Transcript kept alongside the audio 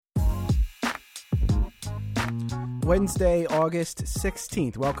Wednesday, August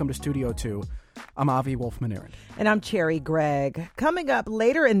 16th. Welcome to Studio 2. I'm Avi Wolfman-Arend. And I'm Cherry Gregg. Coming up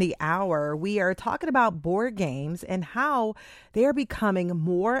later in the hour, we are talking about board games and how they are becoming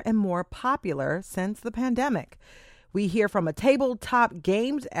more and more popular since the pandemic. We hear from a tabletop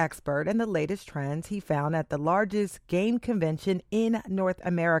games expert and the latest trends he found at the largest game convention in North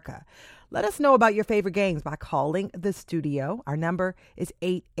America. Let us know about your favorite games by calling the studio. Our number is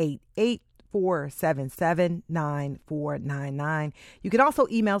 888-477-9499. You can also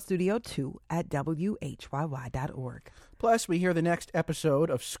email studio2@whyy.org. Plus, we hear the next episode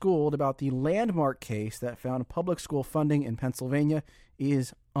of Schooled about the landmark case that found public school funding in Pennsylvania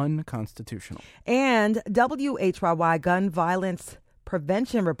is unconstitutional. And WHYY gun violence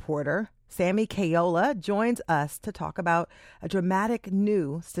prevention reporter Sammy Caiola joins us to talk about a dramatic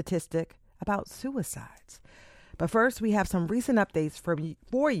new statistic about suicides. But first, we have some recent updates for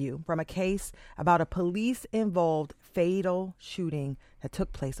you from a case about a police-involved fatal shooting that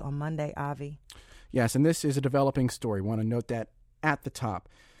took place on Monday, Avi. Yes, and this is a developing story. I want to note that at the top.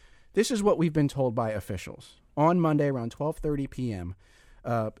 This is what we've been told by officials. On Monday, around 12:30 p.m.,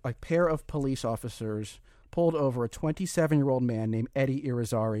 a pair of police officers pulled over a 27-year-old man named Eddie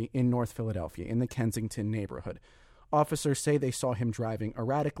Irizarry in North Philadelphia in the Kensington neighborhood. Officers say they saw him driving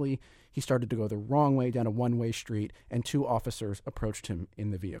erratically. He started to go the wrong way down a one-way street, and two officers approached him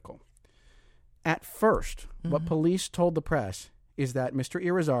in the vehicle. At first, what police told the press is that Mr.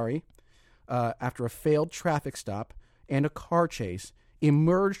 Irizarry, after a failed traffic stop and a car chase,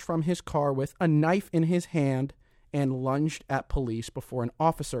 emerged from his car with a knife in his hand and lunged at police before an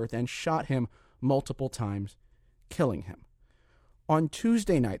officer then shot him multiple times, killing him. On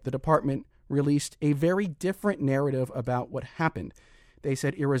Tuesday night, the department released a very different narrative about what happened. They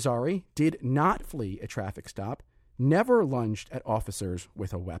said Irizarry did not flee a traffic stop, never lunged at officers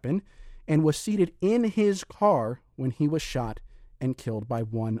with a weapon, and was seated in his car when he was shot and killed by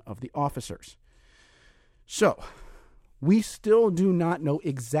one of the officers. So, we still do not know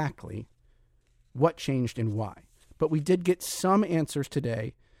exactly what changed and why, but we did get some answers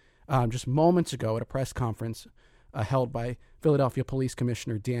today, just moments ago at a press conference held by Philadelphia Police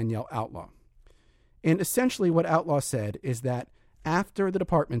Commissioner Danielle Outlaw. And essentially what Outlaw said is that after the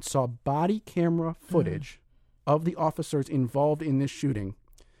department saw body camera footage of the officers involved in this shooting,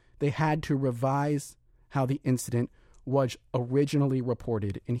 they had to revise how the incident was originally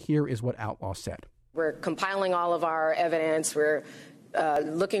reported. And here is what Outlaw said. We're compiling all of our evidence. We're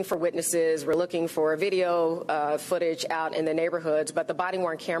looking for witnesses. We're looking for video footage out in the neighborhoods. But the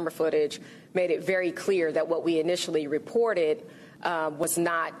body-worn camera footage made it very clear that what we initially reported was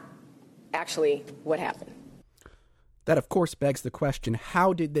not actually what happened. That, of course, begs the question,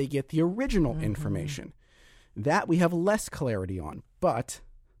 how did they get the original information? That we have less clarity on, but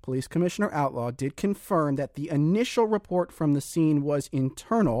Police Commissioner Outlaw did confirm that the initial report from the scene was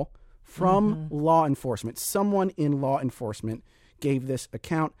internal from law enforcement. Someone in law enforcement gave this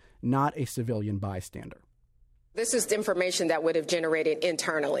account, not a civilian bystander. This is information that would have generated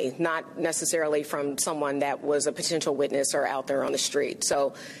internally, not necessarily from someone that was a potential witness or out there on the street.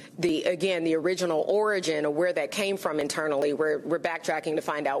 So, the original origin of where that came from internally, we're backtracking to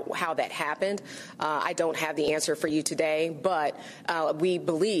find out how that happened. I don't have the answer for you today, but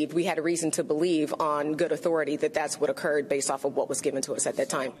we had a reason to believe on good authority that that's what occurred based off of what was given to us at that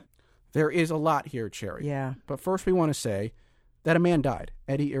time. There is a lot here, Cherry. Yeah. But first we want to say that a man died,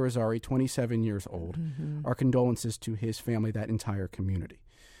 Eddie Irizarry, 27 years old. Our condolences to his family, that entire community.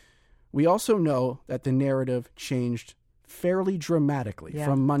 We also know that the narrative changed fairly dramatically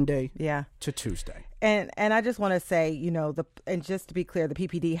from Monday to Tuesday. And I just want to say, and just to be clear, the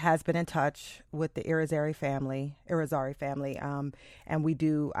PPD has been in touch with the Irizarry family, and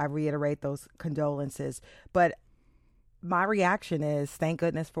I reiterate those condolences. But my reaction is, thank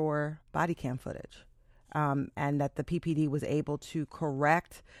goodness for body cam footage. And that the PPD was able to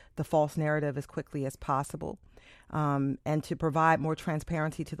correct the false narrative as quickly as possible, and to provide more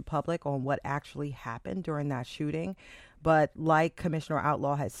transparency to the public on what actually happened during that shooting. But like Commissioner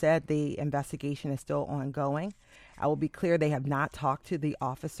Outlaw has said, the investigation is still ongoing. I will be clear, they have not talked to the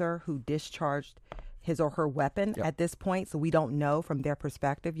officer who discharged his or her weapon at this point, so we don't know from their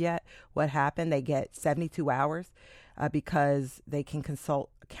perspective yet what happened. They get 72 hours because they can consult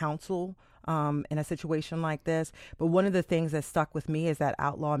counsel in a situation like this. But one of the things that stuck with me is that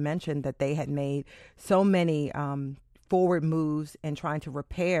Outlaw mentioned that they had made so many forward moves in trying to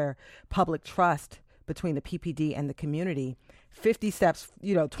repair public trust between the PPD and the community. 50 steps,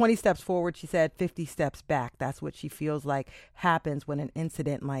 20 steps forward, she said, 50 steps back. That's what she feels like happens when an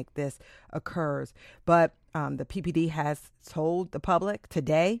incident like this occurs. But the PPD has told the public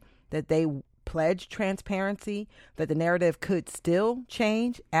today that they pledge transparency, that the narrative could still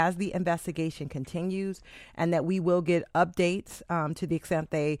change as the investigation continues, and that we will get updates to the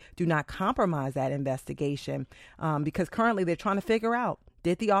extent they do not compromise that investigation, because currently they're trying to figure out,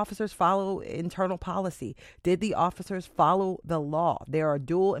 did the officers follow internal policy? Did the officers follow the law? There are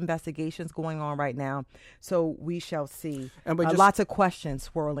dual investigations going on right now, so we shall see. And lots of questions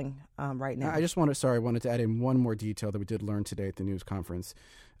swirling right now. I wanted to add in one more detail that we did learn today at the news conference.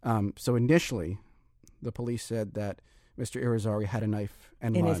 So initially, the police said that Mr. Irizarry had a knife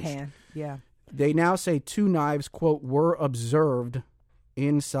and in lunch. His hand, yeah. They now say 2 knives, quote, were observed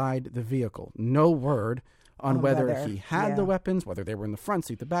inside the vehicle. No word on whether he had the weapons, whether they were in the front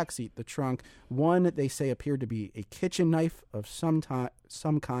seat, the back seat, the trunk. One, they say, appeared to be a kitchen knife of some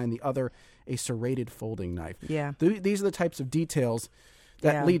kind. The other, a serrated folding knife. Yeah. These are the types of details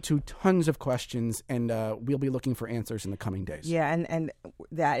that lead to tons of questions, and we'll be looking for answers in the coming days. Yeah, and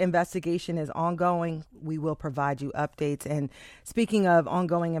that investigation is ongoing. We will provide you updates. And speaking of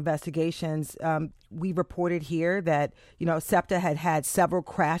ongoing investigations, we reported here that, SEPTA had several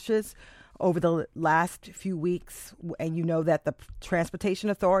crashes over the last few weeks, and that the Transportation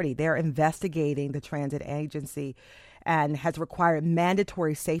Authority, they're investigating the transit agency and has required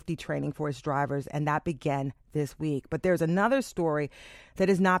mandatory safety training for its drivers, and that began this week. But there's another story that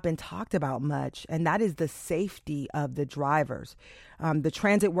has not been talked about much, and that is the safety of the drivers. The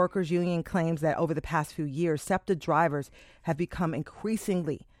Transit Workers Union claims that over the past few years, SEPTA drivers have become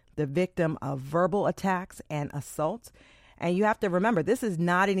increasingly the victim of verbal attacks and assaults. And you have to remember, this is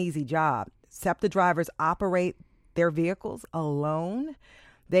not an easy job. SEPTA drivers operate their vehicles alone.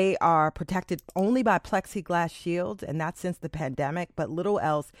 They are protected only by plexiglass shields, and that's since the pandemic, but little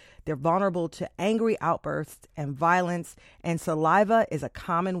else. They're vulnerable to angry outbursts and violence, and saliva is a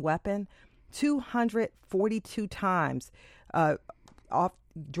common weapon. 242 times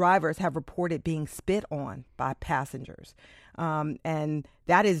drivers have reported being spit on by passengers. And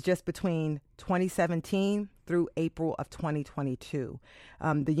that is just between 2017 through April of 2022.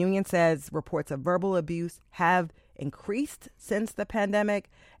 The union says reports of verbal abuse have increased since the pandemic,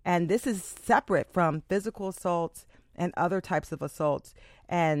 and this is separate from physical assaults and other types of assaults.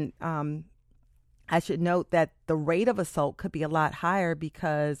 And I should note that the rate of assault could be a lot higher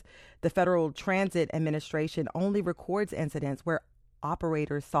because the Federal Transit Administration only records incidents where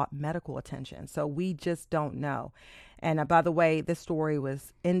operators sought medical attention. So we just don't know. And by the way, this story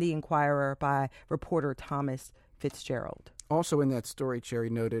was in the Inquirer by reporter Thomas Fitzgerald. Also in that story, Cherry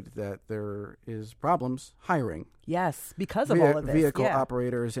noted that there is problems hiring. Yes, because of all of this. Vehicle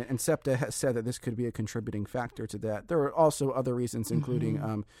operators, and SEPTA has said that this could be a contributing factor to that. There are also other reasons,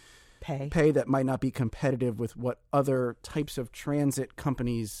 including pay that might not be competitive with what other types of transit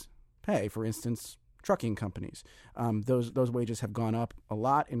companies pay. For instance, trucking companies. Those wages have gone up a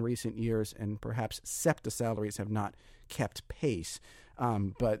lot in recent years, and perhaps SEPTA salaries have not kept pace.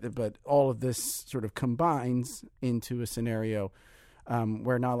 But all of this sort of combines into a scenario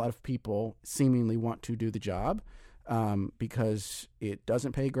where not a lot of people seemingly want to do the job because it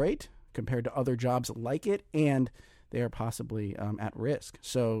doesn't pay great compared to other jobs like it, and they are possibly at risk.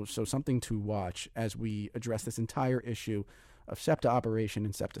 So something to watch as we address this entire issue of SEPTA operation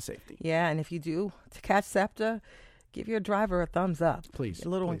and SEPTA safety. Yeah, and if you do to catch SEPTA, give your driver a thumbs up. Please. A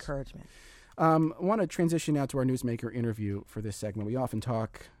little encouragement. I want to transition now to our Newsmaker interview for this segment. We often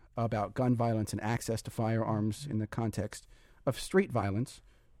talk about gun violence and access to firearms in the context of street violence,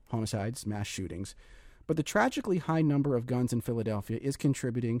 homicides, mass shootings. But the tragically high number of guns in Philadelphia is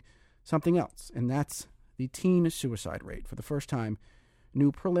contributing something else, and that's the teen suicide rate. For the first time,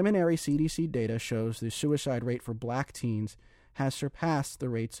 new preliminary CDC data shows the suicide rate for black teens has surpassed the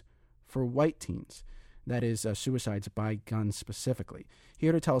rates for white teens. That is, suicides by guns specifically.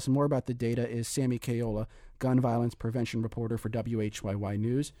 Here to tell us more about the data is Sammy Caiola, gun violence prevention reporter for WHYY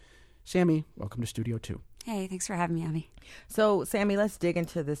News. Sammy, welcome to Studio 2. Hey, thanks for having me, Abby. So, Sammy, let's dig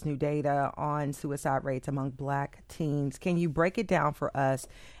into this new data on suicide rates among black teens. Can you break it down for us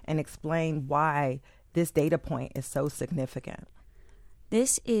and explain why this data point is so significant?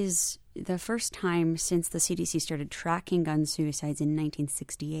 This is the first time since the CDC started tracking gun suicides in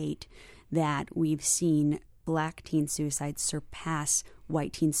 1968 that we've seen black teen suicide surpass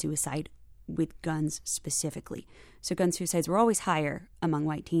white teen suicide with guns specifically. So gun suicides were always higher among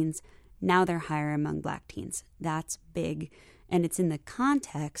white teens. Now they're higher among black teens. That's big. And it's in the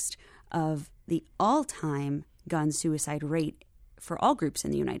context of the all-time gun suicide rate for all groups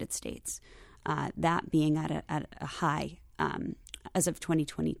in the United States, that being at a high as of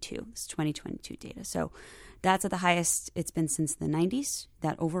 2022. It's 2022 data. So that's at the highest it's been since the 90s,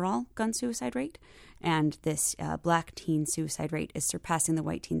 that overall gun suicide rate. And this black teen suicide rate is surpassing the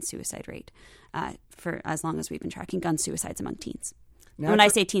white teen suicide rate for as long as we've been tracking gun suicides among teens. When I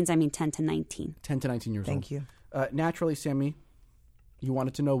say teens, I mean 10 to 19. 10 to 19 years old. Thank you. Naturally, Sammy, you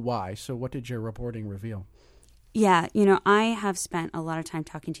wanted to know why. So what did your reporting reveal? Yeah, I have spent a lot of time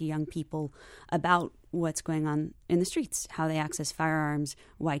talking to young people about what's going on in the streets, how they access firearms,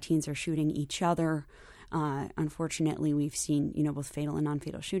 why teens are shooting each other. Unfortunately, we've seen, both fatal and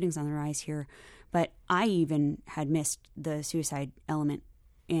non-fatal shootings on the rise here. But I even had missed the suicide element.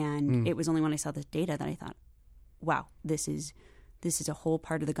 And it was only when I saw the data that I thought, wow, this is a whole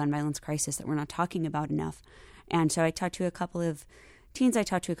part of the gun violence crisis that we're not talking about enough. And so I talked to a couple of teens, I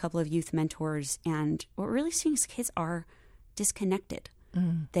talked to a couple of youth mentors, and what we're really seeing is kids are disconnected.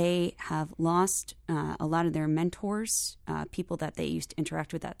 They have lost a lot of their mentors, people that they used to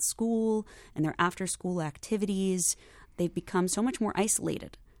interact with at school and their after-school activities. They've become so much more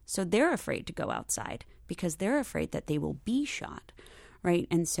isolated. So they're afraid to go outside because they're afraid that they will be shot, right?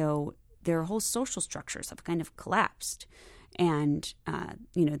 And so their whole social structures have kind of collapsed. And,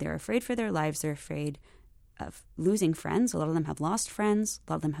 they're afraid for their lives. They're afraid of losing friends. A lot of them have lost friends.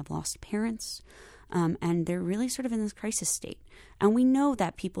 A lot of them have lost parents. And they're really sort of in this crisis state. And we know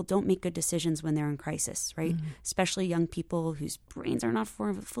that people don't make good decisions when they're in crisis, right? Especially young people whose brains are not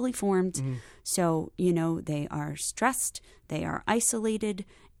fully formed. So, they are stressed, they are isolated,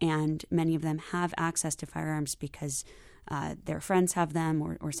 and many of them have access to firearms because their friends have them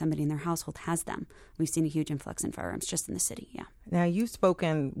or somebody in their household has them. We've seen a huge influx in firearms just in the city, yeah. Now, you've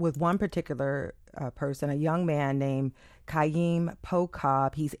spoken with one particular person, a young man named Kaim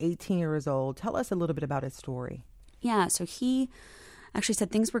Pocob. He's 18 years old. Tell us a little bit about his story. Yeah, so he actually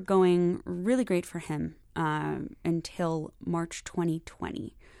said things were going really great for him until March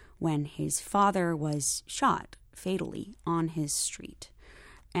 2020 when his father was shot fatally on his street.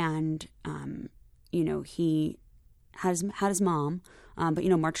 And, he had his mom, but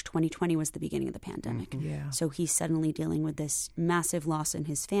March 2020 was the beginning of the pandemic. Yeah. So he's suddenly dealing with this massive loss in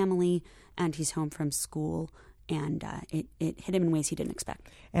his family, and he's home from school, and it hit him in ways he didn't expect.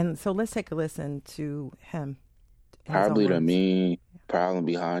 And so let's take a listen to him. Probably the main problem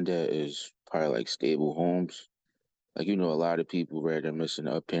behind that is probably like stable homes. Like, a lot of people where they're missing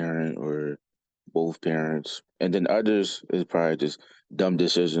a parent or both parents. And then others is probably just dumb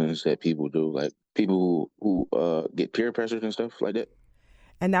decisions that people do, like people who get peer pressured and stuff like that.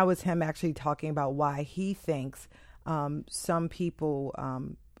 And that was him actually talking about why he thinks some people,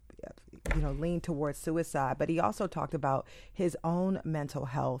 lean towards suicide. But he also talked about his own mental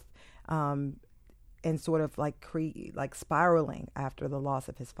health and sort of like spiraling after the loss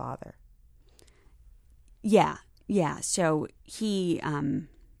of his father. Yeah. So he,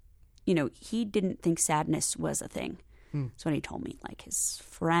 he didn't think sadness was a thing. That's what he told me. Like, his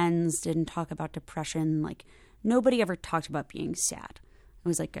friends didn't talk about depression. Like, nobody ever talked about being sad. It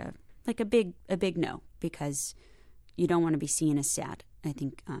was like a big no, because you don't want to be seen as sad. I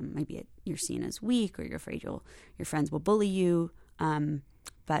think maybe you're seen as weak, or you're afraid your friends will bully you.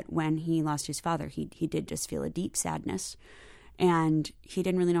 But when he lost his father, he did just feel a deep sadness, and he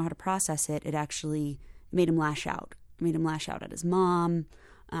didn't really know how to process it. It actually made him lash out. It made him lash out at his mom,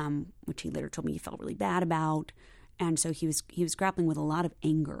 which he later told me he felt really bad about. And so he was grappling with a lot of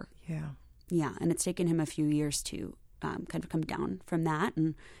anger. Yeah, and it's taken him a few years to kind of come down from that.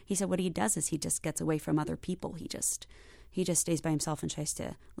 And he said what he does is he just gets away from other people. He just stays by himself and tries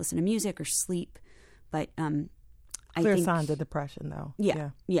to listen to music or sleep. But I think signs of depression, though.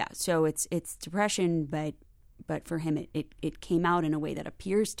 Yeah. So it's depression, but for him it came out in a way that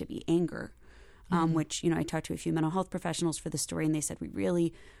appears to be anger. Which, I talked to a few mental health professionals for the story, and they said we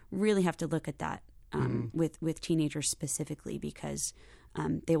really, really have to look at that with teenagers specifically, because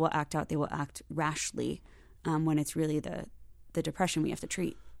they will act out, they will act rashly when it's really the depression we have to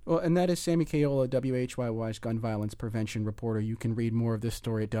treat. Well, and that is Sammy Caiola, WHYY's gun violence prevention reporter. You can read more of this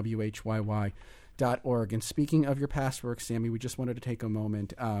story at WHYY.org. And speaking of your past work, Sammy, we just wanted to take a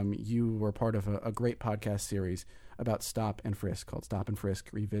moment. You were part of a great podcast series about stop and frisk called Stop and Frisk,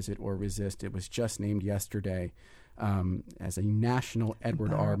 Revisit or Resist. It was just named yesterday as a National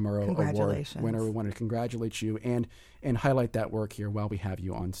Edward R. Murrow Award winner. We want to congratulate you and highlight that work here while we have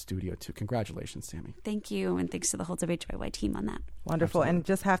you on studio, too. Congratulations, Sammy. Thank you, and thanks to the whole WHYY team on that. Wonderful. Absolutely. And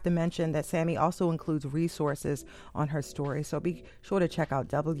just have to mention that Sammy also includes resources on her story, so be sure to check out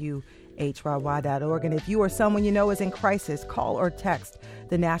WHYY.org. And if you or someone you know is in crisis, call or text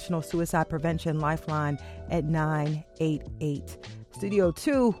the National Suicide Prevention Lifeline at 988. Studio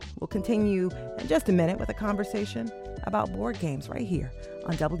 2 will continue in just a minute with a conversation about board games right here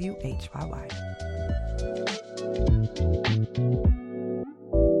on WHYY.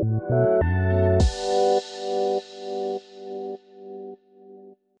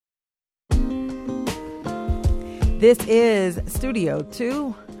 This is Studio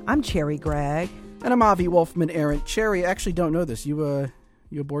 2. I'm Cherry Gregg. And I'm Avi Wolfman-Arent. Cherry, I actually don't know this. You a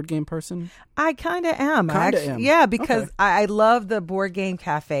board game person? I kind of am. Am. Yeah, because okay. I love the board game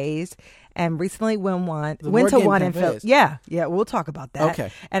cafes. And recently went to one and felt, yeah, we'll talk about that.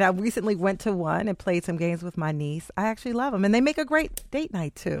 Okay. And I recently went to one and played some games with my niece. I actually love them, and they make a great date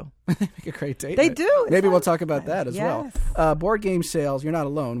night too. They make a great date night. They do. Maybe we'll talk about that as yes. well. Board game sales, you're not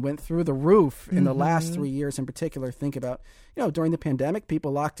alone, went through the roof in the last 3 years in particular. Think about, during the pandemic,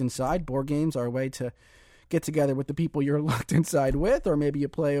 people locked inside. Board games are a way to get together with the people you're locked inside with, or maybe you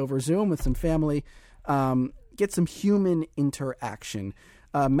play over Zoom with some family. Get some human interaction.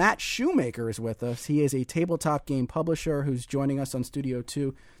 Matt Shoemaker is with us. He is a tabletop game publisher who's joining us on Studio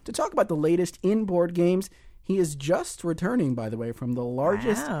 2 to talk about the latest in board games. He is just returning, by the way, from the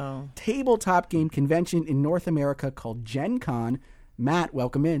largest tabletop game convention in North America called Gen Con. Matt,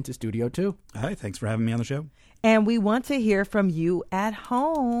 welcome into Studio 2. Hi, thanks for having me on the show. And we want to hear from you at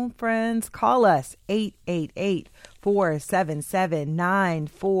home, friends. Call us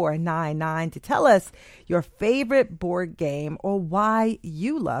 888-477-9499 to tell us your favorite board game or why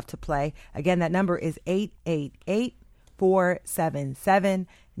you love to play. Again, that number is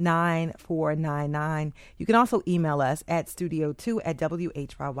 888-477-9499. You can also email us at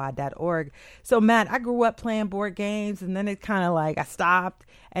studio2@whyy.org. So, Matt, I grew up playing board games, and then it kind of like I stopped.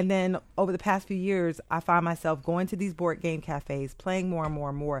 And then over the past few years, I find myself going to these board game cafes, playing more and more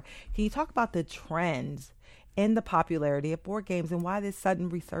and more. Can you talk about the trends in the popularity of board games and why this sudden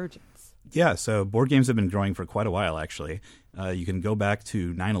resurgence? Yeah, so board games have been growing for quite a while, actually. You can go back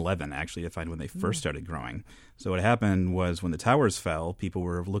to 9/11, actually, to find when they first started growing. So what happened was when the towers fell, people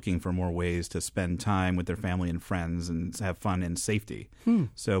were looking for more ways to spend time with their family and friends and have fun in safety.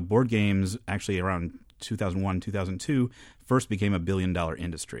 So board games, actually around 2001, 2002, first became a billion-dollar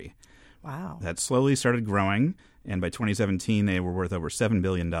industry. Wow. That slowly started growing, and by 2017, they were worth over $7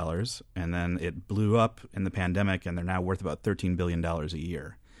 billion, and then it blew up in the pandemic, and they're now worth about $13 billion a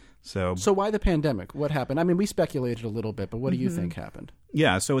year. So why the pandemic? What happened? I mean, we speculated a little bit, but what do you think happened?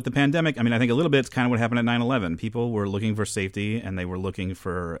 Yeah, so with the pandemic, I think a little bit it's kind of what happened at 9/11. People were looking for safety, and they were looking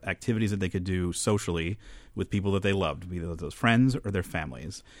for activities that they could do socially with people that they loved, be those friends or their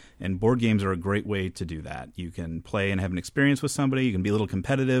families. And board games are a great way to do that. You can play and have an experience with somebody. You can be a little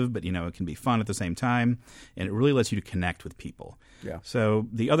competitive, but it can be fun at the same time, and it really lets you to connect with people. Yeah. So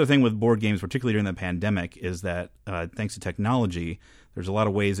the other thing with board games, particularly during the pandemic, is that thanks to technology, there's a lot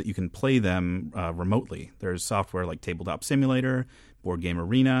of ways that you can play them remotely. There's software like Tabletop Simulator, Board Game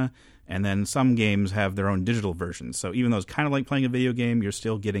Arena, and then some games have their own digital versions. So even though it's kind of like playing a video game, you're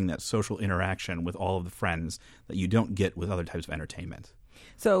still getting that social interaction with all of the friends that you don't get with other types of entertainment.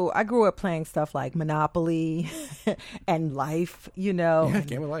 So I grew up playing stuff like Monopoly and Life, Yeah,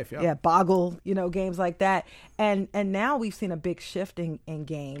 Game of Life, yeah. Yeah, Boggle, games like that. And now we've seen a big shift in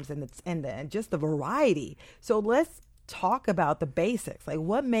games and just the variety. So let's talk about the basics. Like,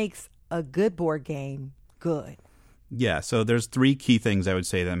 what makes a good board game good? Yeah, so there's three key things I would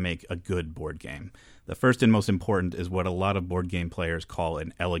say that make a good board game. The first and most important is what a lot of board game players call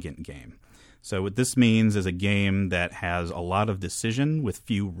an elegant game. So what this means is a game that has a lot of decision with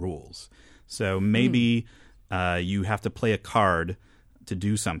few rules. So maybe you have to play a card to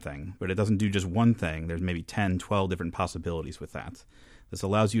do something, but it doesn't do just one thing. There's maybe 10, 12 different possibilities with that. This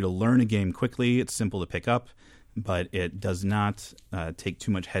allows you to learn a game quickly. It's simple to pick up, but it does not take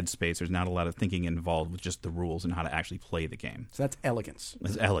too much headspace. There's not a lot of thinking involved with just the rules and how to actually play the game. So that's elegance.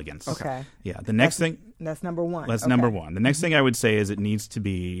 That's elegance. Okay. Yeah. The next thing. That's number one. That's number one. The next thing I would say is it needs to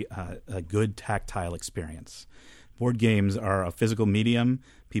be a good tactile experience. Board games are a physical medium.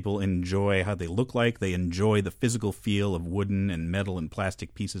 People enjoy how they look like. They enjoy the physical feel of wooden and metal and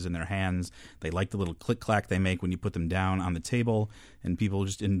plastic pieces in their hands. They like the little click-clack they make when you put them down on the table. And people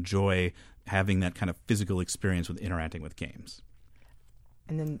just enjoy having that kind of physical experience with interacting with games.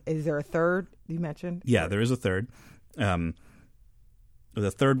 And then is there a third you mentioned? Yeah, there is a third. The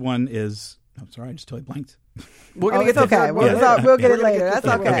third one is... I'm sorry, I just totally blanked. We're gonna get the third one. We'll get it later. That's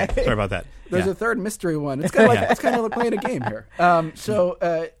okay. Sorry about that. There's a third mystery one. It's kind of like playing a game here.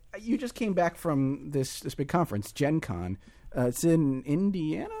 So you just came back from this big conference, Gen Con. It's in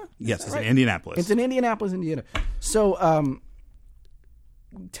Indiana? Yes, it's in Indianapolis. It's in Indianapolis, Indiana. So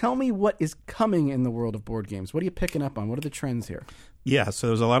tell me what is coming in the world of board games. What are you picking up on? What are the trends here? Yeah, so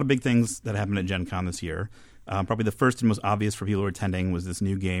there's a lot of big things that happened at Gen Con this year. Probably the first and most obvious for people who are attending was this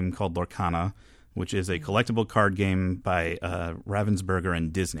new game called Lorcana. which is a collectible card game by Ravensburger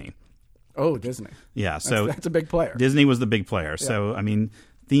and Disney. Oh, Disney. Yeah, so that's a big player. Disney was the big player. Yeah. So, I mean,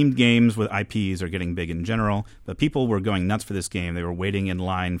 themed games with IPs are getting big in general, but people were going nuts for this game. They were waiting in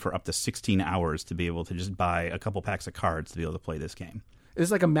line for up to 16 hours to be able to just buy a couple packs of cards to be able to play this game. Is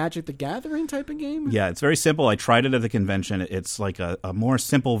this like a Magic the Gathering type of game? Yeah, it's very simple. I tried it at the convention. It's like a more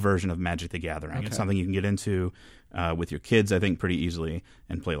simple version of Magic the Gathering. Okay. It's something you can get into with your kids, I think, pretty easily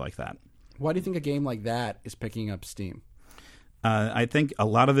and play like that. Why do you think a game like that is picking up steam? I think a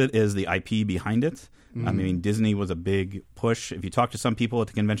lot of it is the IP behind it. Mm-hmm. I mean, Disney was a big push. If you talk to some people at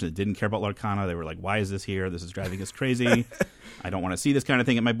the convention that didn't care about Lorcana, they were like, why is this here? This is driving us crazy. I don't want to see this kind of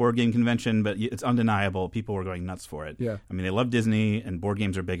thing at my board game convention, but it's undeniable. People were going nuts for it. Yeah. I mean, they love Disney, and board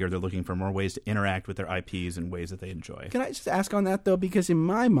games are bigger. They're looking for more ways to interact with their IPs and ways that they enjoy. Can I just ask on that, though? Because in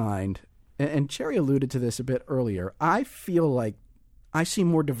my mind, and Cherry alluded to this a bit earlier, I feel like I see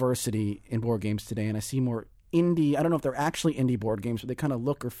more diversity in board games today, and I see more indie, I don't know if they're actually indie board games, but they kind of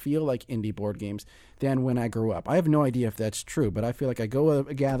look or feel like indie board games than when I grew up. I have no idea if that's true, but I feel like I go to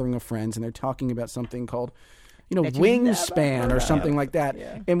a gathering of friends and they're talking about something called, Wingspan or something like that.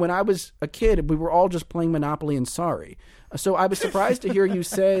 Yeah. And when I was a kid, we were all just playing Monopoly and Sorry. So I was surprised to hear you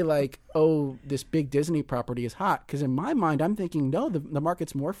say, like, oh, this big Disney property is hot. Because in my mind, I'm thinking, no, the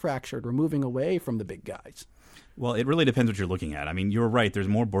market's more fractured. We're moving away from the big guys. Well, it really depends what you're looking at. I mean, you're right. There's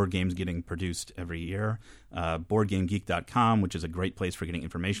more board games getting produced every year. BoardGameGeek.com, which is a great place for getting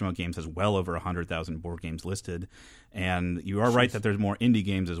information about games, has well over 100,000 board games listed. And you are right that there's more indie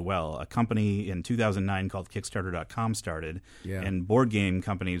games as well. A company in 2009 called Kickstarter.com started, and board game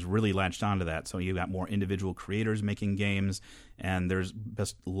companies really latched onto that. So you got more individual creators making games, and there's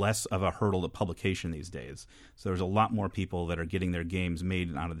just less of a hurdle to publication these days. So there's a lot more people that are getting their games made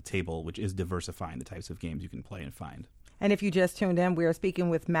and onto the table, which is diversifying the types of games you can play and find. And if you just tuned in, we are speaking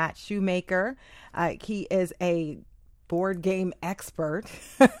with Matt Shoemaker. He is a board game expert.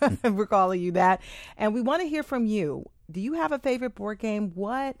 We're calling you that. And we want to hear from you. Do you have a favorite board game?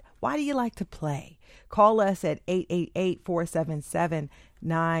 Why do you like to play? Call us at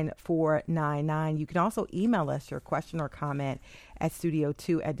 888-477-9499. You can also email us your question or comment at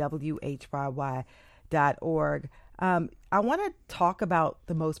studio2@WHYY.org. I want to talk about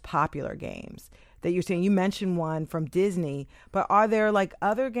the most popular games that you're seeing. You mentioned one from Disney, but are there like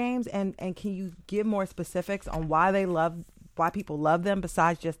other games, and can you give more specifics on why people love them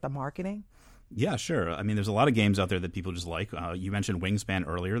besides just the marketing? Yeah, sure. I mean, there's a lot of games out there that people just like. You mentioned Wingspan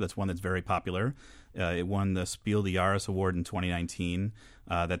earlier. That's one that's very popular. It won the Spiel des Jahres award in 2019.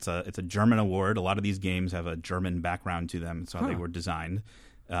 It's a German award. A lot of these games have a German background to them. That's how they were designed.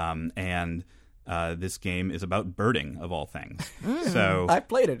 And this game is about birding, of all things. So I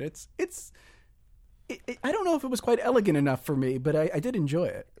played it. I don't know if it was quite elegant enough for me, but I did enjoy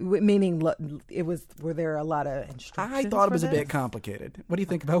it. Meaning, were there a lot of instructions? I thought it was a bit complicated. What do you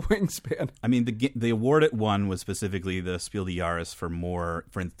think about Wingspan? I mean, the award it won was specifically the Spiel des Jahres for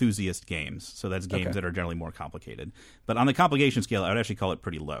enthusiast games. So that's games that are generally more complicated. But on the complication scale, I would actually call it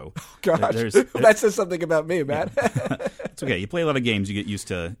pretty low. Oh, gosh, that says something about me, Matt. Yeah. It's okay. You play a lot of games, you get used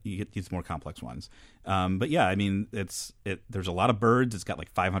to more complex ones. But yeah, I mean, there's a lot of birds. It's got like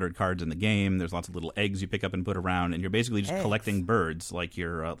 500 cards in the game. There's lots of little eggs you pick up and put around, and you're basically just collecting birds like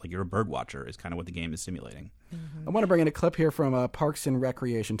you're a bird watcher is kind of what the game is simulating. Mm-hmm. I want to bring in a clip here from Parks and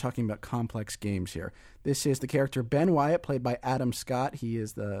Recreation talking about complex games here. This is the character Ben Wyatt, played by Adam Scott. He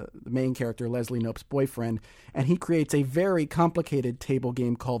is the main character, Leslie Knope's boyfriend, and he creates a very complicated table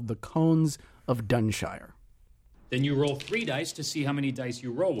game called The Cones of Dunshire. Then you roll 3 dice to see how many dice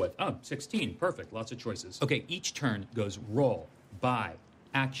you roll with. Oh, 16. Perfect. Lots of choices. Okay, each turn goes roll, buy,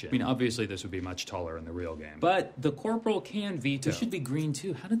 action. I mean, obviously this would be much taller in the real game. But the corporal can veto. This should be green,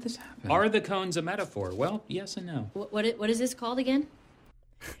 too. How did this happen? Are the cones a metaphor? Well, yes and no. What is this called again?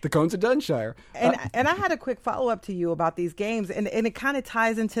 The Cones of Dunshire. And I had a quick follow-up to you about these games, and it kind of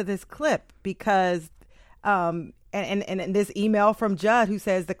ties into this clip because... And this email from Judd, who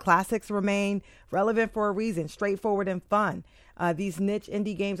says the classics remain relevant for a reason, straightforward and fun. These niche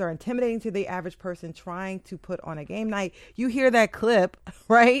indie games are intimidating to the average person trying to put on a game night. You hear that clip,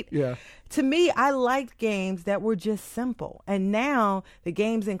 right? Yeah. To me, I liked games that were just simple. And now the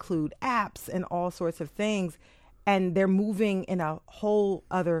games include apps and all sorts of things. And they're moving in a whole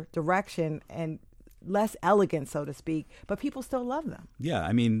other direction and less elegant, so to speak, but people still love them. Yeah,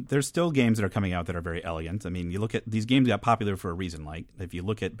 I mean, there's still games that are coming out that are very elegant. I mean, you look at these games got popular for a reason. Like, if you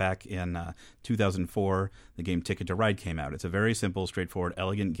look at back in 2004, the game Ticket to Ride came out. It's a very simple, straightforward,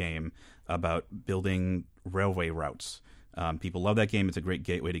 elegant game about building railway routes. People love that game. It's a great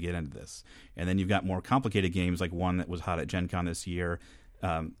gateway to get into this. And then you've got more complicated games, like one that was hot at Gen Con this year,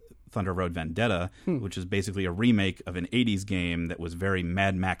 Thunder Road Vendetta, which is basically a remake of an 80s game that was very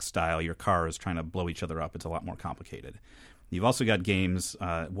Mad Max style. Your car is trying to blow each other up. It's a lot more complicated. You've also got games,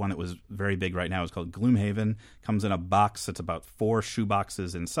 one that was very big right now is called Gloomhaven. Comes in a box that's about 4 shoe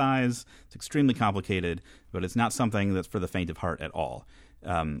boxes in size. It's extremely complicated, but it's not something that's for the faint of heart at all.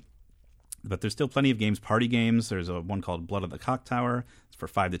 But there's still plenty of games, party games. There's one called Blood of the Clock Tower. It's for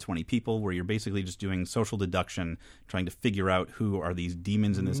 5 to 20 people, where you're basically just doing social deduction, trying to figure out who are these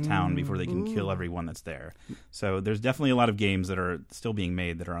demons in this town before they can kill everyone that's there. So there's definitely a lot of games that are still being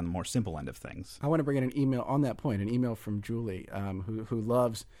made that are on the more simple end of things. I want to bring in an email on that point, an email from Julie, who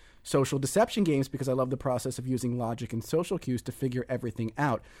loves social deception games because I love the process of using logic and social cues to figure everything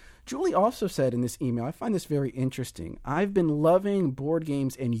out. Julie also said in this email, I find this very interesting, I've been loving board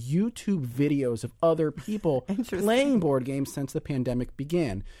games and YouTube videos of other people playing board games since the pandemic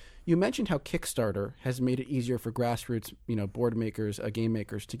began. You mentioned how Kickstarter has made it easier for grassroots, board makers, game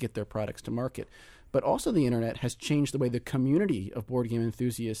makers to get their products to market. But also the internet has changed the way the community of board game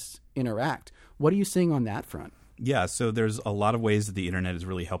enthusiasts interact. What are you seeing on that front? Yeah, so there's a lot of ways that the internet is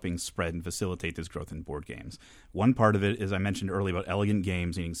really helping spread and facilitate this growth in board games. One part of it is I mentioned earlier about elegant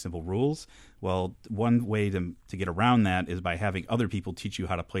games needing simple rules. Well, one way to get around that is by having other people teach you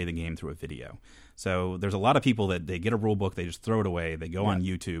how to play the game through a video. So there's a lot of people that they get a rule book, they just throw it away, they go on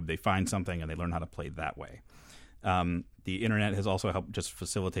YouTube, they find something, and they learn how to play that way. The internet has also helped just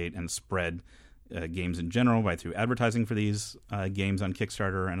facilitate and spread games in general through advertising for these games on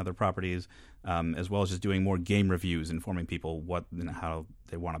Kickstarter and other properties, as well as just doing more game reviews, informing people what and how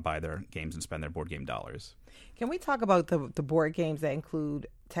they want to buy their games and spend their board game dollars. Can we talk about the board games that include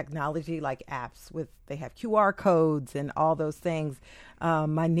technology like apps they have QR codes and all those things?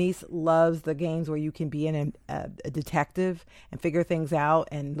 My niece loves the games where you can be a detective and figure things out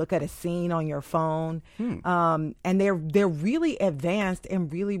and look at a scene on your phone. And they're really advanced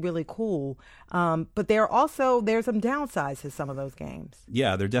and really, really cool. But there's some downsides to some of those games.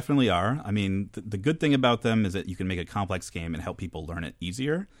 Yeah, there definitely are. I mean, the good thing about them is that you can make a complex game and help people learn it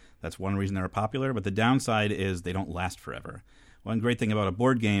easier. That's one reason they're popular. But the downside is they don't last forever. One great thing about a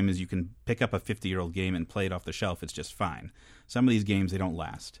board game is you can pick up a 50-year-old game and play it off the shelf. It's just fine. Some of these games, they don't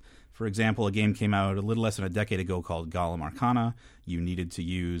last. For example, a game came out a little less than a decade ago called Gollum Arcana. You needed to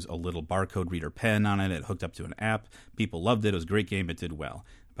use a little barcode reader pen on it. It hooked up to an app. People loved it. It was a great game. It did well.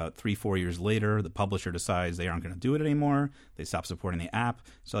 About 3-4 years later, the publisher decides they aren't going to do it anymore. They stop supporting the app.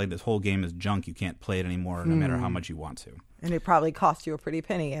 So this whole game is junk. You can't play it anymore no matter how much you want to. And it probably cost you a pretty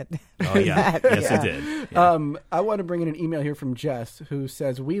penny at Oh, yeah. Yes, it did. Yeah. I want to bring in an email here from Jess who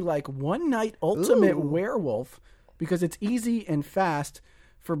says, we like One Night Ultimate Werewolf because it's easy and fast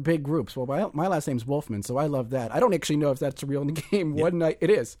for big groups. Well, my last name's Wolfman, so I love that. I don't actually know if that's a real game. Yeah.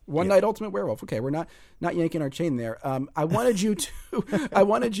 It is. One Night Ultimate Werewolf. Okay, we're not yanking our chain there. I wanted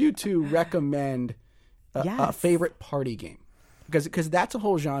you to recommend a favorite party game. Because that's a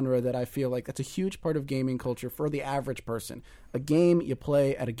whole genre that I feel like that's a huge part of gaming culture for the average person. A game you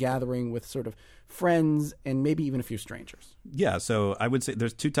play at a gathering with sort of friends and maybe even a few strangers. Yeah, so I would say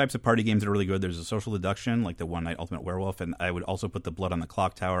there's 2 types of party games that are really good. There's a social deduction, like the One Night Ultimate Werewolf, and I would also put the Blood on the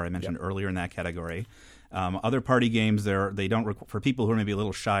Clock Tower I mentioned earlier in that category. Other party games, for people who are maybe a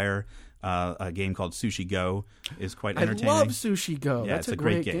little shyer, a game called Sushi Go is quite entertaining. I love Sushi Go. Yeah, that's it's a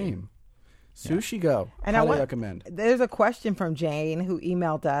great game. Sushi Go. And highly recommend. There's a question from Jane who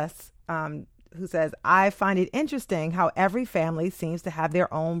emailed us who says, I find it interesting how every family seems to have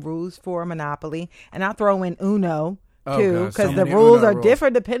their own rules for Monopoly. And I'll throw in Uno, too, because the rules are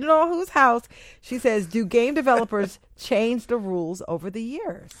different depending on whose house. She says, do game developers change the rules over the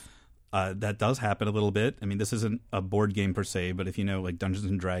years? That does happen a little bit. I mean, this isn't a board game per se, but if you know, like Dungeons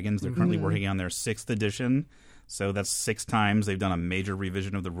and Dragons, they're currently working on their 6th edition. So that's 6 times they've done a major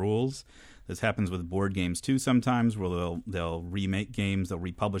revision of the rules. This happens with board games too sometimes, where they'll remake games, they'll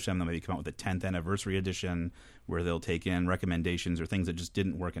republish them, they'll maybe come out with a 10th anniversary edition where they'll take in recommendations or things that just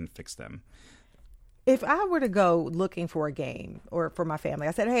didn't work and fix them. If I were to go looking for a game or for my family,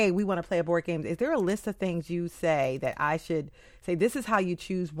 I said, hey, we want to play a board game. Is there a list of things you say that I should say, this is how you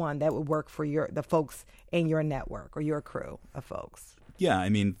choose one that would work for the folks in your network or your crew of folks? Yeah, I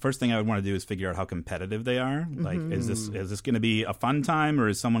mean, first thing I would want to do is figure out how competitive they are. Like, is this going to be a fun time, or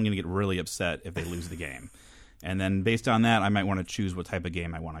is someone going to get really upset if they lose the game? And then based on that, I might want to choose what type of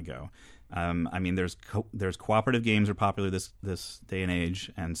game I want to go. I mean, there's cooperative games are popular this day and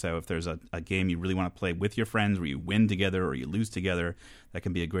age, and so if there's a game you really want to play with your friends where you win together or you lose together, that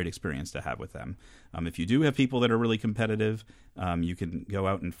can be a great experience to have with them. If you do have people that are really competitive, you can go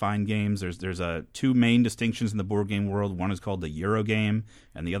out and find games. There's two main distinctions in the board game world. One is called the Euro game,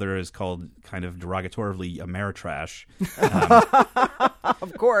 and the other is called, kind of derogatorily, Ameritrash.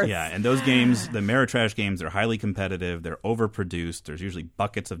 Of course. Yeah, and those games, the Ameritrash games, they're highly competitive. They're overproduced. There's usually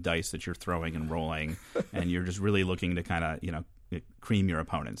buckets of dice that you're throwing and rolling, and you're just really looking to kind of, cream your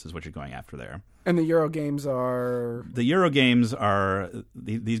opponents is what you're going after there. And the Euro games are? The Euro games are,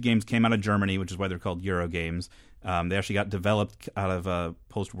 these games came out of Germany, which is why they're called Euro games. They actually got developed out of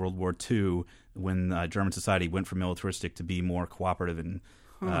post-World War II when German society went from militaristic to be more cooperative and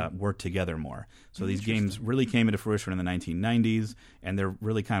work together more. So these games really came into fruition in the 1990s, and they're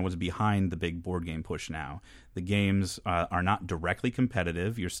really kind of what's behind the big board game push now. The games are not directly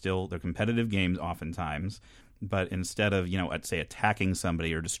competitive. They're competitive games oftentimes. But instead of, let's say attacking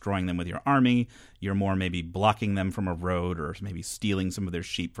somebody or destroying them with your army, you're more maybe blocking them from a road or maybe stealing some of their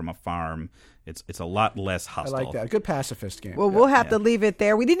sheep from a farm. It's a lot less hostile. I like that. A good pacifist game. Well, we'll have to leave it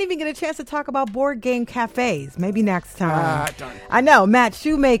there. We didn't even get a chance to talk about board game cafes. Maybe next time. Done. I know. Matt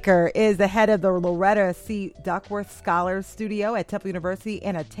Shoemaker is the head of the Loretta C. Duckworth Scholars Studio at Temple University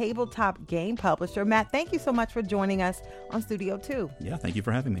and a tabletop game publisher. Matt, thank you so much for joining us on Studio 2. Yeah, thank you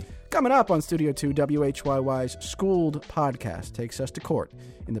for having me. Coming up on Studio 2, WHYY's Schooled podcast takes us to court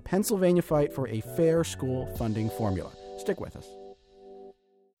in the Pennsylvania fight for a fair school funding formula. Stick with us.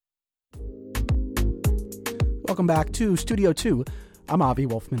 Welcome back to Studio 2. I'm Avi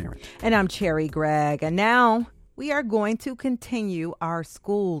Wolfman-Arent. And I'm Cherry Gregg. And now we are going to continue our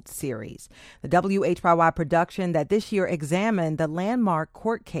Schooled series, the WHYY production that this year examined the landmark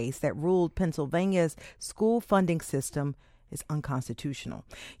court case that ruled Pennsylvania's school funding system is unconstitutional.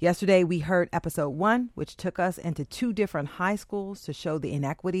 Yesterday, we heard episode 1, which took us into 2 different high schools to show the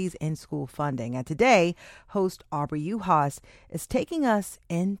inequities in school funding. And today, host Aubri Juhasz is taking us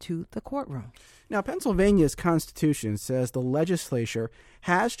into the courtroom. Now, Pennsylvania's Constitution says the legislature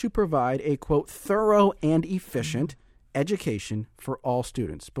has to provide a, quote, thorough and efficient education for all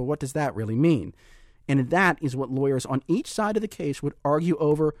students. But what does that really mean? And that is what lawyers on each side of the case would argue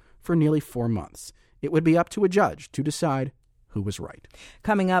over for nearly 4 months. It would be up to a judge to decide who was right.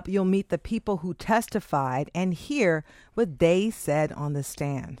 Coming up, you'll meet the people who testified and hear what they said on the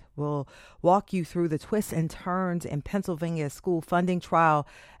stand. We'll walk you through the twists and turns in Pennsylvania's school funding trial,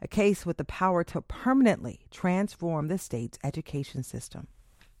 a case with the power to permanently transform the state's education system.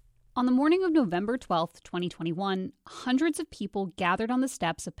 On the morning of November 12th, 2021, hundreds of people gathered on the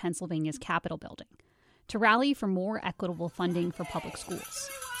steps of Pennsylvania's Capitol building to rally for more equitable funding for public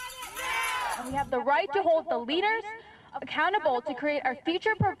schools. We have the right to hold the leaders accountable to create our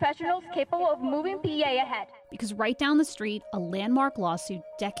future professionals capable of moving PA ahead. Because right down the street, a landmark lawsuit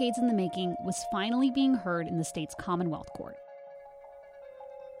decades in the making was finally being heard in the state's Commonwealth Court.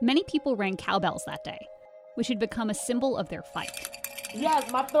 Many people rang cowbells that day, which had become a symbol of their fight. Yes,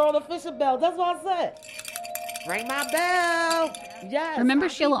 my throat official bell. That's what I said. Ring my bell. Yes. Remember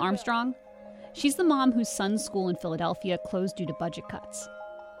Sheila Armstrong? She's the mom whose son's school in Philadelphia closed due to budget cuts.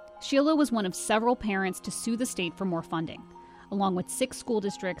 Sheila was one of several parents to sue the state for more funding, along with 6 school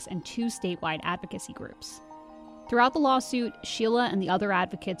districts and 2 statewide advocacy groups. Throughout the lawsuit, Sheila and the other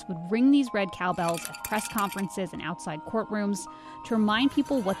advocates would ring these red cowbells at press conferences and outside courtrooms to remind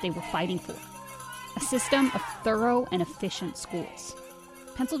people what they were fighting for: a system of thorough and efficient schools.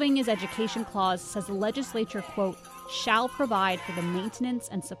 Pennsylvania's education clause says the legislature, quote, shall provide for the maintenance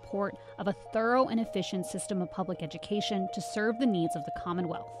and support of a thorough and efficient system of public education to serve the needs of the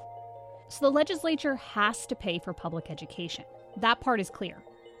Commonwealth. So the legislature has to pay for public education. That part is clear.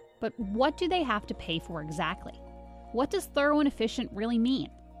 But what do they have to pay for exactly? What does thorough and efficient really mean?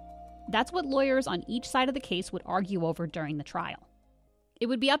 That's what lawyers on each side of the case would argue over during the trial. It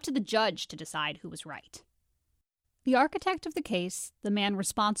would be up to the judge to decide who was right. The architect of the case, the man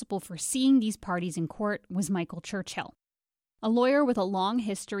responsible for seeing these parties in court, was Michael Churchill, a lawyer with a long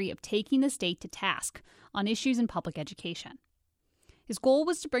history of taking the state to task on issues in public education. His goal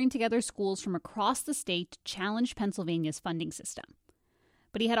was to bring together schools from across the state to challenge Pennsylvania's funding system.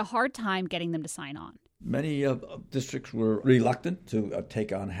 But he had a hard time getting them to sign on. Many districts were reluctant to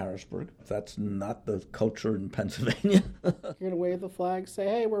take on Harrisburg. That's not the culture in Pennsylvania. You're going to wave the flag, say,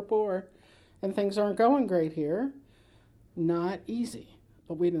 hey, we're poor, and things aren't going great here. Not easy,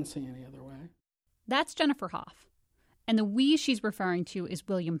 but we didn't see any other way. That's Jennifer Hoff. And the we she's referring to is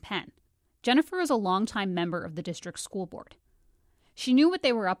William Penn. Jennifer is a longtime member of the district school board. She knew what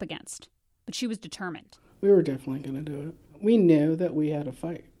they were up against, but she was determined. We were definitely going to do it. We knew that we had to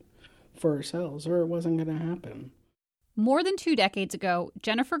fight for ourselves, or it wasn't going to happen. More than 2 decades ago,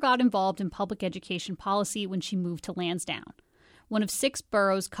 Jennifer got involved in public education policy when she moved to Lansdowne, one of 6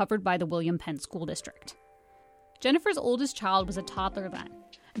 boroughs covered by the William Penn School District. Jennifer's oldest child was a toddler then,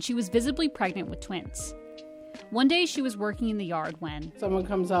 and she was visibly pregnant with twins. One day she was working in the yard when someone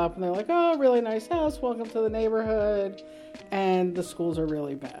comes up and they're like, "Oh, really nice house, welcome to the neighborhood," and the schools are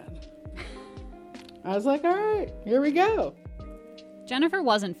really bad. I was like, all right, here we go. Jennifer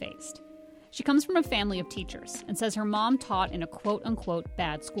wasn't fazed. She comes from a family of teachers and says her mom taught in a quote-unquote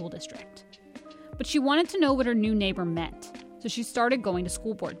bad school district. But she wanted to know what her new neighbor meant, so she started going to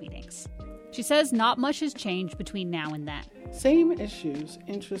school board meetings. She says not much has changed between now and then. Same issues,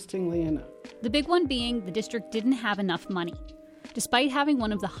 interestingly enough. The big one being the district didn't have enough money, despite having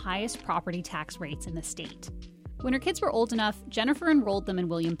one of the highest property tax rates in the state. When her kids were old enough, Jennifer enrolled them in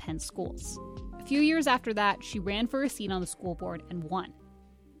William Penn schools. A few years after that, she ran for a seat on the school board and won.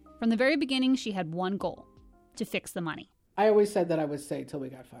 From the very beginning, she had one goal: to fix the money. I always said that I would stay till we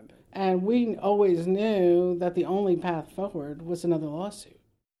got funded. And we always knew that the only path forward was another lawsuit.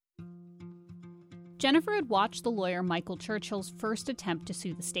 Jennifer had watched the lawyer Michael Churchill's first attempt to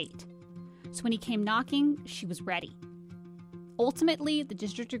sue the state. So when he came knocking, she was ready. Ultimately, the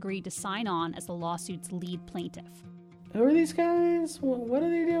district agreed to sign on as the lawsuit's lead plaintiff. Who are these guys? What are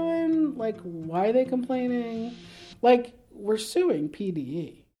they doing? Like, why are they complaining? Like, we're suing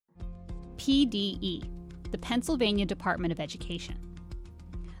PDE. PDE, the Pennsylvania Department of Education.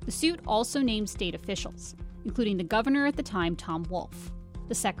 The suit also named state officials, including the governor at the time, Tom Wolf,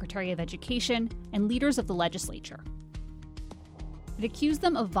 the Secretary of Education, and leaders of the legislature. It accused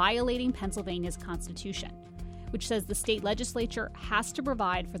them of violating Pennsylvania's Constitution, which says the state legislature has to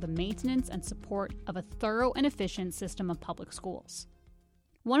provide for the maintenance and support of a thorough and efficient system of public schools.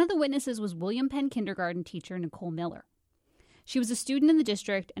 One of the witnesses was William Penn kindergarten teacher Nicole Miller. She was a student in the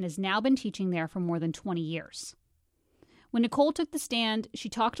district and has now been teaching there for more than 20 years. When Nicole took the stand, she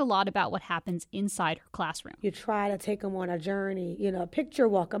talked a lot about what happens inside her classroom. You try to take them on a journey, a picture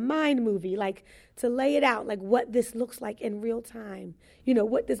walk, a mind movie, like to lay it out, like what this looks like in real time,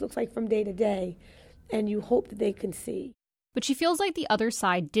 what this looks like from day to day, and you hope that they can see. But she feels like the other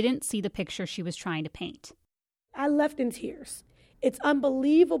side didn't see the picture she was trying to paint. I left in tears. It's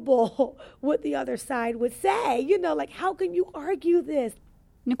unbelievable what the other side would say, like how can you argue this?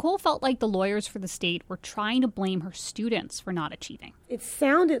 Nicole felt like the lawyers for the state were trying to blame her students for not achieving. It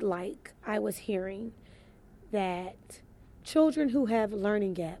sounded like I was hearing that children who have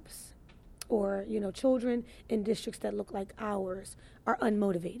learning gaps or, children in districts that look like ours are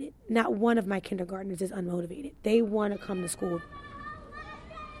unmotivated. Not one of my kindergartners is unmotivated. They want to come to school.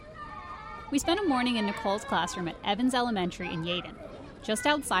 We spent a morning in Nicole's classroom at Evans Elementary in Yeadon, just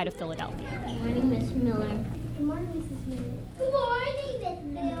outside of Philadelphia. Good morning, Miss Miller. Good morning, Mrs. Miller. Good morning,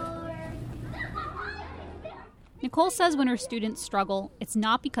 Miss Miller. Nicole says when her students struggle, it's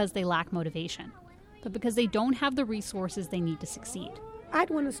not because they lack motivation, but because they don't have the resources they need to succeed. I'd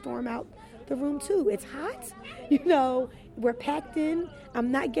want to storm out the room too. It's hot. We're packed in.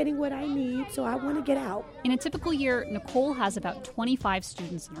 I'm not getting what I need, so I want to get out. In a typical year, Nicole has about 25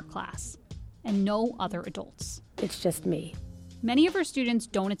 students in her class and no other adults. It's just me. Many of her students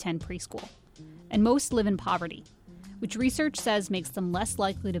don't attend preschool, and most live in poverty, which research says makes them less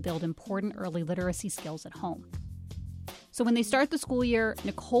likely to build important early literacy skills at home. So when they start the school year,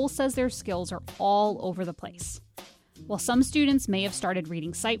 Nicole says their skills are all over the place. While some students may have started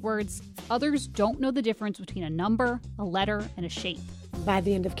reading sight words, others don't know the difference between a number, a letter, and a shape. By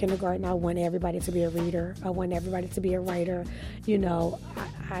the end of kindergarten, I want everybody to be a reader. I want everybody to be a writer.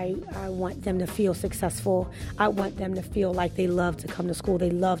 I want them to feel successful. I want them to feel like they love to come to school.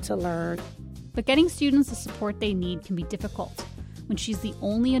 They love to learn. But getting students the support they need can be difficult when she's the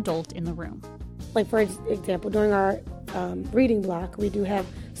only adult in the room. Like, for example, during our reading block, we do have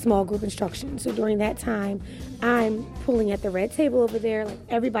small group instruction. So during that time, I'm pulling at the red table over there. Like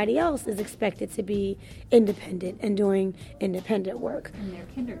everybody else is expected to be independent and doing independent work. And they're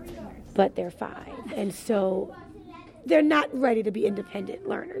kindergartners. But they're 5. And so they're not ready to be independent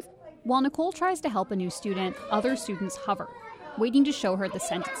learners. While Nicole tries to help a new student, other students hover, waiting to show her the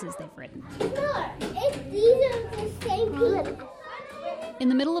sentences they've written. Look, these are the same people. In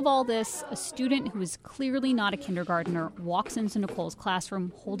the middle of all this, a student who is clearly not a kindergartner walks into Nicole's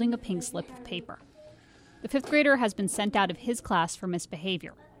classroom holding a pink slip of paper. The 5th grader has been sent out of his class for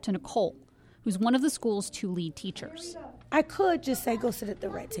misbehavior to Nicole, who's one of the school's 2 lead teachers. I could just say, go sit at the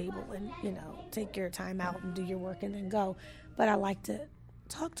red table and, take your time out and do your work and then go. But I like to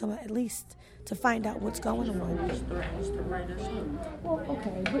talk to them at least to find out what's going on. Well,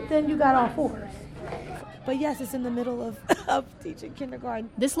 okay, but then you got all 4s. But yes, it's in the middle of teaching kindergarten.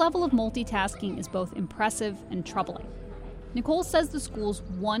 This level of multitasking is both impressive and troubling. Nicole says the school's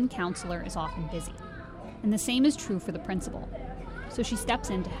one counselor is often busy, and the same is true for the principal. so she steps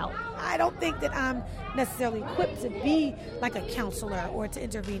in to help. I don't think that I'm necessarily equipped to be like a counselor or to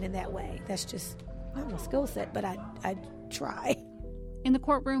intervene in that way. That's just not my skill set, but I try. In the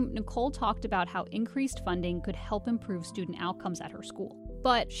courtroom, Nicole talked about how increased funding could help improve student outcomes at her school.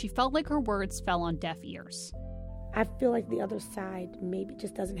 But she felt like her words fell on deaf ears. I feel like the other side maybe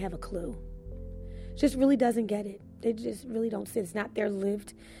just doesn't have a clue. Just really doesn't get it. They just really don't see it. It's not their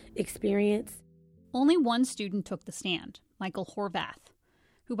lived experience. Only one student took the stand, Michael Horvath,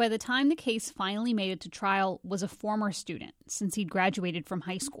 who by the time the case finally made it to trial was a former student since he'd graduated from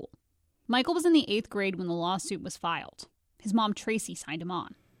high school. Michael was in the 8th grade when the lawsuit was filed. His mom, Tracy, signed him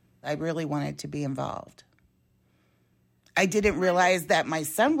on. I really wanted to be involved. I didn't realize that my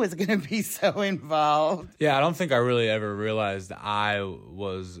son was going to be so involved. Yeah, I don't think I really ever realized I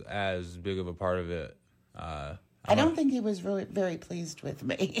was as big of a part of it. I don't think he was really very pleased with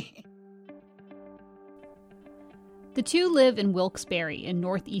me. The two live in Wilkes-Barre in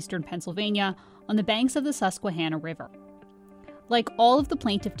northeastern Pennsylvania on the banks of the Susquehanna River. Like all of the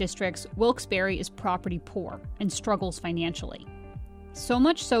plaintiff districts, Wilkes-Barre is property poor and struggles financially. So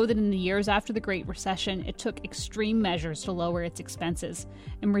much so that in the years after the Great Recession, it took extreme measures to lower its expenses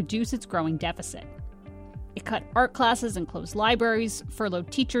and reduce its growing deficit. It cut art classes and closed libraries,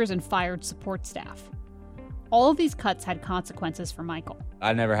 furloughed teachers, and fired support staff. All of these cuts had consequences for Michael.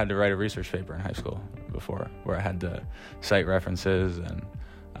 I never had to write a research paper in high school before, where I had to cite references and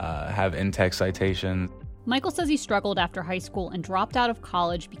have in-text citations. Michael says he struggled after high school and dropped out of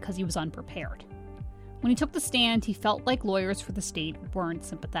college because he was unprepared. When he took the stand, he felt like lawyers for the state weren't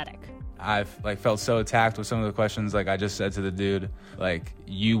sympathetic. I've felt so attacked with some of the questions. I just said to the dude,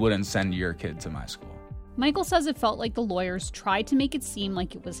 you wouldn't send your kid to my school. Michael says it felt like the lawyers tried to make it seem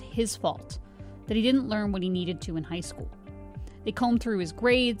like it was his fault, that he didn't learn what he needed to in high school. They combed through his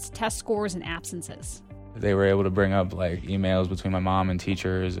grades, test scores, and absences. They were able to bring up emails between my mom and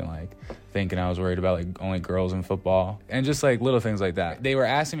teachers and thinking I was worried about only girls in football and just little things like that. They were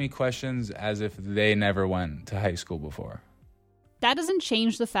asking me questions as if they never went to high school before. That doesn't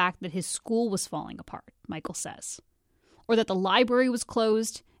change the fact that his school was falling apart, Michael says, or that the library was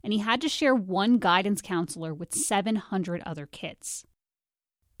closed and he had to share one guidance counselor with 700 other kids.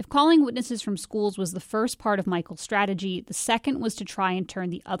 If calling witnesses from schools was the first part of Michael's strategy, the second was to try and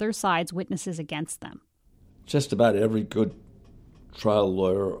turn the other side's witnesses against them. Just about every good trial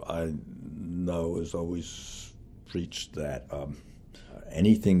lawyer I know has always preached that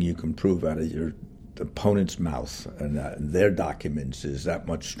anything you can prove out of your opponent's mouth and their documents is that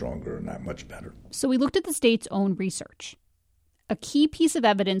much stronger and that much better. So we looked at the state's own research. A key piece of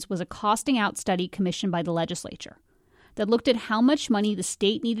evidence was a costing out study commissioned by the legislature that looked at how much money the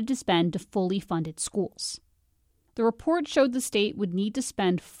state needed to spend to fully fund its schools. The report showed the state would need to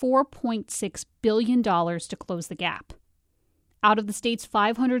spend $4.6 billion to close the gap. Out of the state's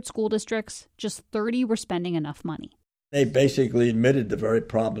 500 school districts, just 30 were spending enough money. They basically admitted the very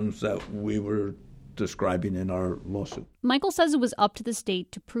problems that we were describing in our lawsuit. Michael says it was up to the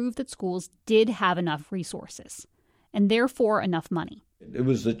state to prove that schools did have enough resources, and therefore enough money. It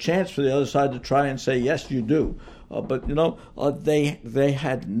was the chance for the other side to try and say, yes, you do. But they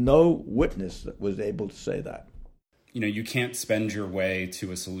had no witness that was able to say that. You can't spend your way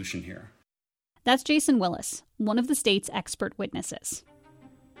to a solution here. That's Jason Willis, one of the state's expert witnesses.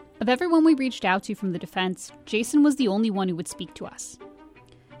 Of everyone we reached out to from the defense, Jason was the only one who would speak to us.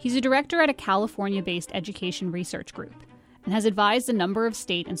 He's a director at a California-based education research group and has advised a number of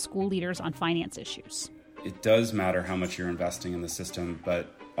state and school leaders on finance issues. It does matter how much you're investing in the system,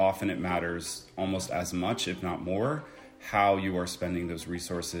 but often it matters almost as much, if not more, how you are spending those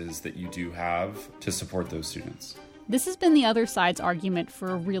resources that you do have to support those students. This has been the other side's argument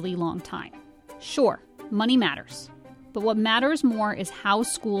for a really long time. Sure, money matters, but what matters more is how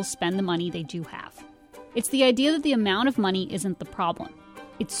schools spend the money they do have. It's the idea that the amount of money isn't the problem.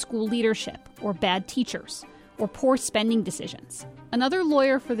 It's school leadership, or bad teachers, or poor spending decisions. Another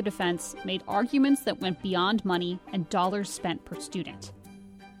lawyer for the defense made arguments that went beyond money and dollars spent per student.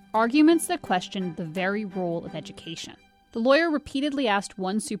 Arguments that questioned the very role of education. The lawyer repeatedly asked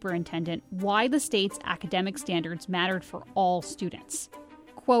one superintendent why the state's academic standards mattered for all students.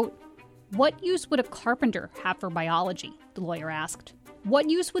 Quote, "What use would a carpenter have for biology?" the lawyer asked. "What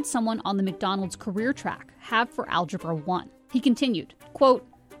use would someone on the McDonald's career track have for Algebra 1? He continued, quote,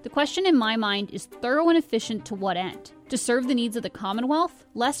 "The question in my mind is thorough and efficient to what end? To serve the needs of the Commonwealth?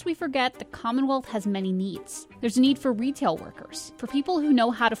 Lest we forget the Commonwealth has many needs. There's a need for retail workers, for people who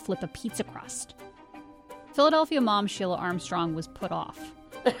know how to flip a pizza crust." Philadelphia mom Sheila Armstrong was put off.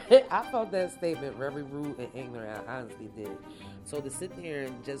 I found that statement very rude and ignorant. I honestly did. So to sit there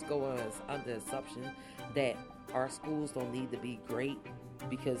and just go on the assumption that our schools don't need to be great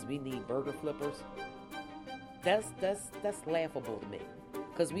because we need burger flippers. That's laughable to me,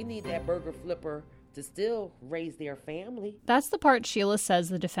 because we need that burger flipper to still raise their family. That's the part Sheila says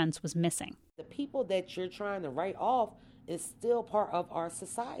the defense was missing. The people that you're trying to write off is still part of our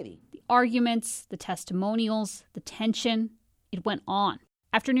society. The arguments, the testimonials, the tension, it went on.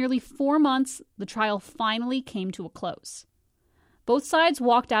 After nearly 4 months, the trial finally came to a close. Both sides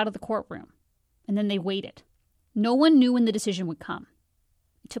walked out of the courtroom, and then they waited. No one knew when the decision would come.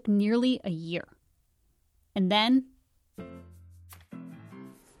 It took nearly a year. And then...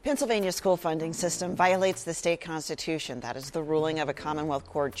 Pennsylvania's school funding system violates the state constitution. That is the ruling of a Commonwealth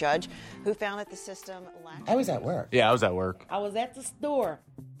court judge who found that the system lacked... I was at work. Yeah, I was at work. I was at the store.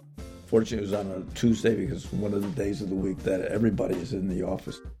 Fortunately, it was on a Tuesday because it's one of the days of the week that everybody is in the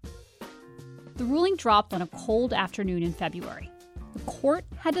office. The ruling dropped on a cold afternoon in February. The court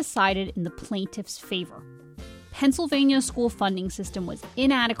had decided in the plaintiff's favor. Pennsylvania's school funding system was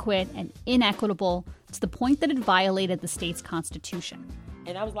inadequate and inequitable to the point that it violated the state's constitution.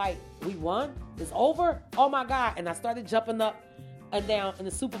 And I was like, we won? It's over? Oh my God. And I started jumping up and down in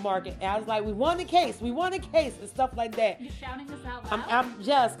the supermarket. And I was like, we won the case, and stuff like that. You're shouting this out loud? I'm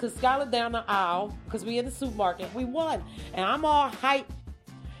just, because Skylar down the aisle, because we in the supermarket, we won. And I'm all hyped.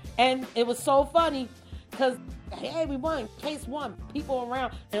 And it was so funny, because, hey, we won, case won, people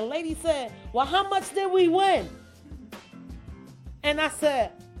around. And the lady said, well, how much did we win? And I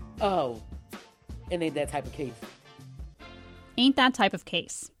said, oh, it ain't that type of case. Ain't that type of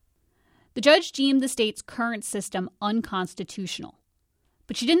case. The judge deemed the state's current system unconstitutional.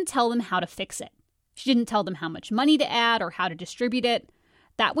 But she didn't tell them how to fix it. She didn't tell them how much money to add or how to distribute it.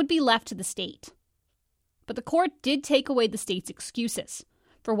 That would be left to the state. But the court did take away the state's excuses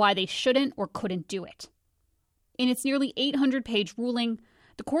for why they shouldn't or couldn't do it. In its nearly 800-page ruling,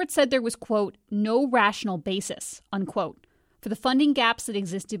 the court said there was, quote, no rational basis, unquote, for the funding gaps that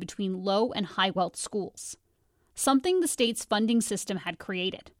existed between low and high-wealth schools, something the state's funding system had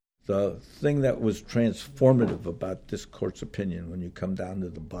created. The thing that was transformative about this court's opinion, when you come down to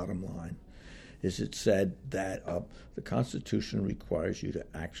the bottom line, is it said that the Constitution requires you to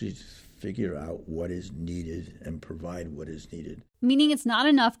actually figure out what is needed and provide what is needed. Meaning it's not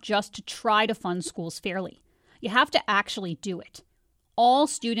enough just to try to fund schools fairly. You have to actually do it. All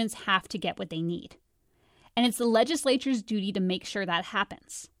students have to get what they need. And it's the legislature's duty to make sure that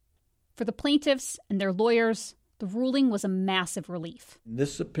happens. For the plaintiffs and their lawyers, the ruling was a massive relief.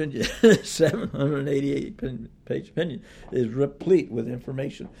 This opinion, 788-page opinion, is replete with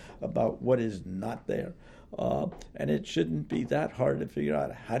information about what is not there. And it shouldn't be that hard to figure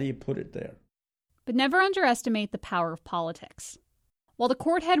out how do you put it there. But never underestimate the power of politics. While the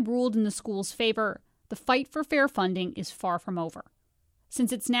court had ruled in the school's favor, the fight for fair funding is far from over,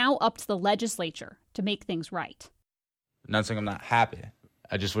 since it's now up to the legislature to make things right. Not saying I'm not happy.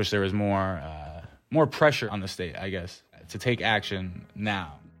 I just wish there was more pressure on the state, I guess, to take action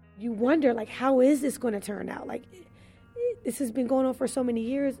now. You wonder, how is this going to turn out? This has been going on for so many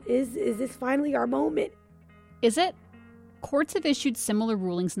years. Is this finally our moment? Is it? Courts have issued similar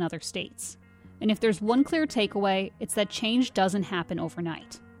rulings in other states. And if there's one clear takeaway, it's that change doesn't happen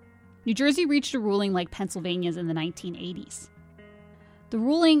overnight. New Jersey reached a ruling like Pennsylvania's in the 1980s. The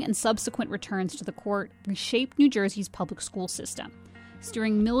ruling and subsequent returns to the court reshaped New Jersey's public school system,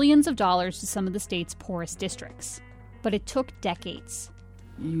 steering millions of dollars to some of the state's poorest districts. But it took decades.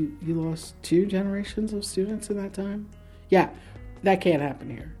 You lost 2 generations of students in that time? Yeah, that can't happen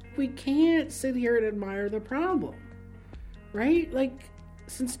here. We can't sit here and admire the problem, right?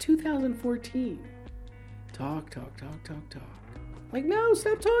 Since 2014. Talk. No,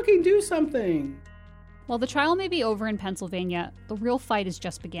 stop talking, do something. While the trial may be over in Pennsylvania, the real fight is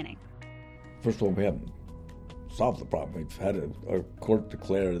just beginning. First of all, we haven't solved the problem. We've had a court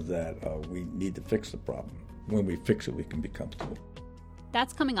declare that we need to fix the problem. When we fix it, we can be comfortable.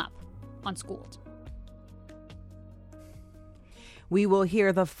 That's coming up on Schooled. We will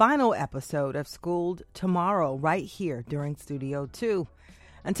hear the final episode of Schooled tomorrow, right here during Studio 2.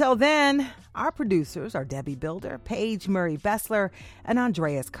 Until then, our producers are Debbie Builder, Paige Murray Bessler, and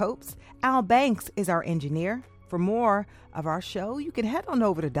Andreas Copes. Al Banks is our engineer. For more of our show, you can head on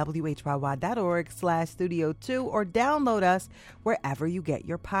over to WHYY.org/Studio 2 or download us wherever you get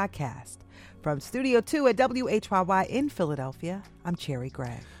your podcast. From Studio 2 at WHYY in Philadelphia, I'm Cherry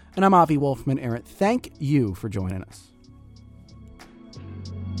Gregg. And I'm Avi Wolfman-Arent. Thank you for joining us.